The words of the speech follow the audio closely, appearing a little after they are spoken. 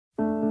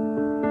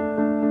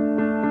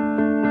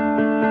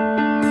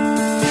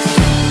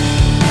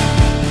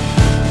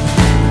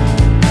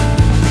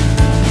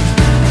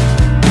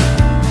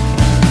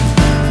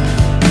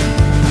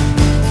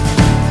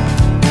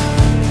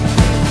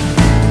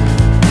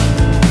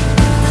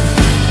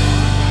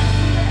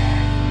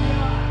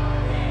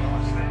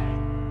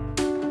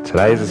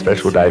Today is a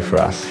special day for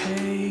us.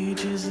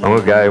 Long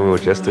ago we were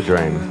just a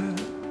dream,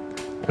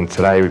 and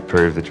today we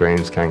prove the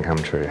dreams can come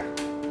true.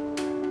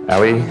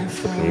 Ali,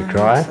 looking you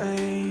cry.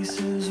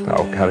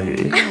 I'll cut it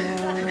here.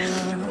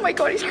 Oh my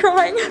God, he's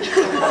crying.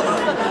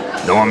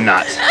 No, I'm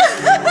not.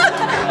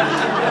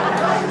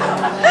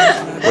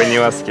 When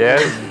you are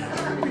scared,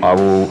 I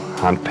will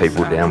hunt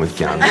people down with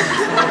guns.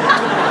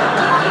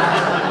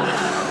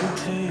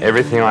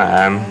 Everything I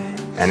am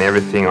and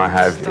everything I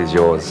have is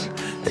yours,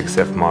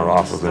 except my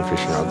rifles and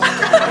fishing rods.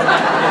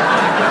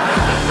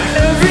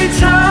 Every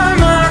time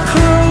I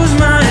close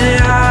my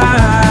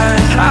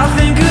eyes, I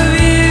think of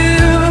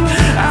you,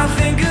 I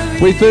think of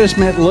you. We first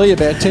met Leigh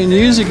about 10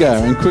 years ago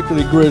and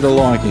quickly grew to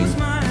like him,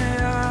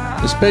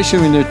 especially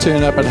when you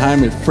turn up at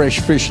home with fresh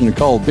fish and a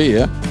cold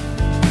beer.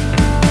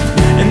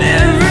 And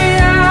every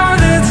hour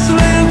that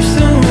slips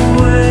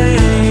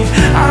away,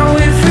 I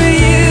wait for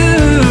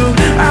you,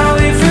 I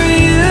wait for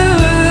you.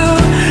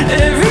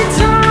 Every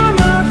time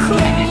I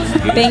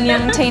close. Being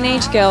young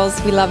teenage girls,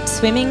 we loved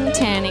swimming,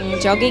 tanning,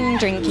 jogging,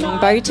 drinking,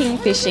 boating,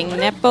 fishing,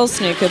 netball,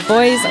 snooker,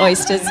 boys,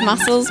 oysters,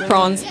 mussels,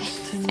 prawns,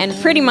 and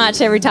pretty much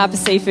every type of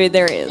seafood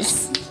there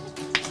is.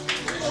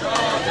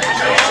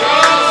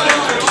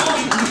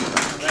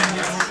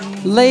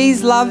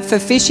 Leigh's love for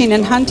fishing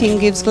and hunting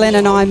gives Glenn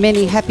and I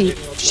many happy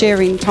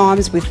sharing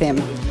times with them.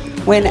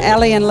 When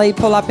Ali and Leigh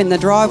pull up in the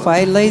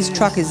driveway, Leigh's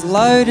truck is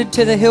loaded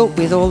to the hilt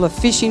with all the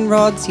fishing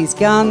rods, his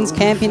guns,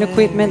 camping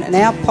equipment, and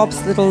out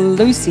pops little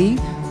Lucy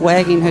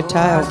wagging her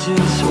tail.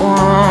 Just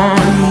want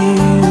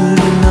you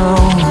to know,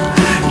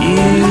 you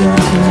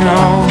to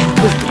know.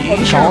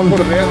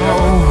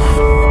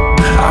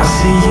 I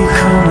see you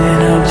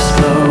coming up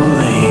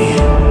slowly,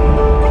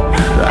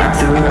 like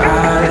the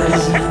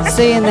rise.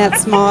 Seeing that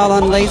smile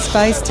on Leigh's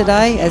face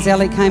today as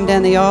Ali came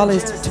down the aisle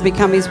to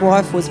become his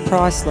wife was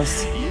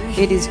priceless.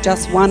 It is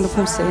just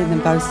wonderful seeing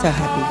them both so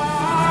happy.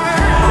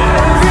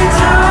 Every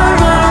time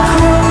I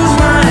close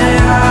my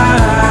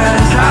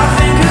eyes, I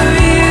think of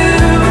you,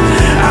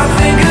 I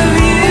think of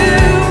you.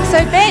 So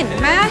Ben,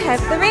 may I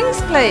have the rings,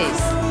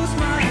 please?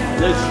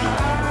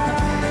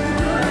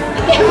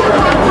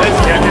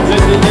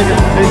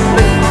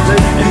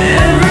 And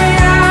every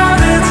hour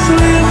that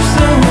slips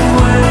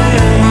away,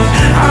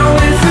 I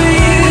wait for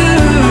you,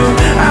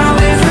 I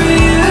wait for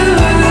you.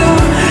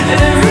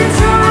 Every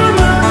time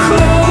I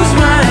close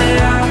my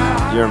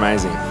eyes. You're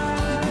amazing.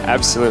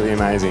 Absolutely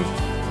amazing.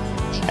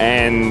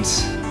 And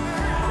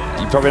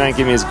you probably don't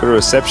give me as good a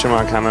reception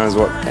when I come in as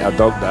what our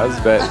dog does,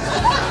 but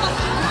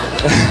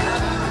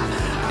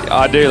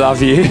I do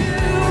love you.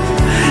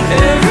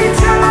 Every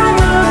time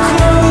I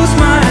close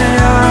my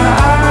eyes,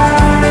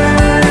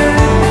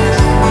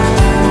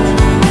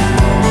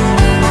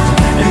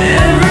 and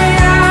every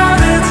hour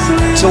that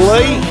slips. To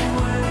Leigh,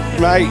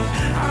 mate,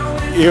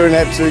 you're an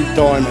absolute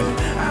diamond.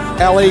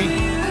 Ali,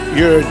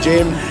 you're a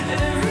gem,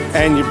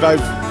 and you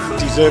both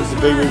deserve to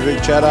be with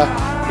each other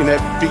in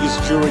that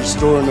biggest jewellery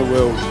store in the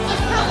world.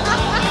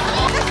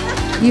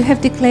 You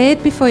have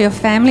declared before your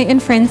family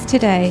and friends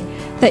today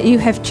that you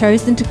have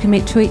chosen to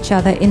commit to each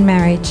other in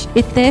marriage.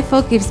 It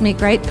therefore gives me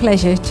great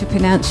pleasure to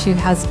pronounce you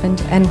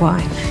husband and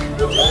wife.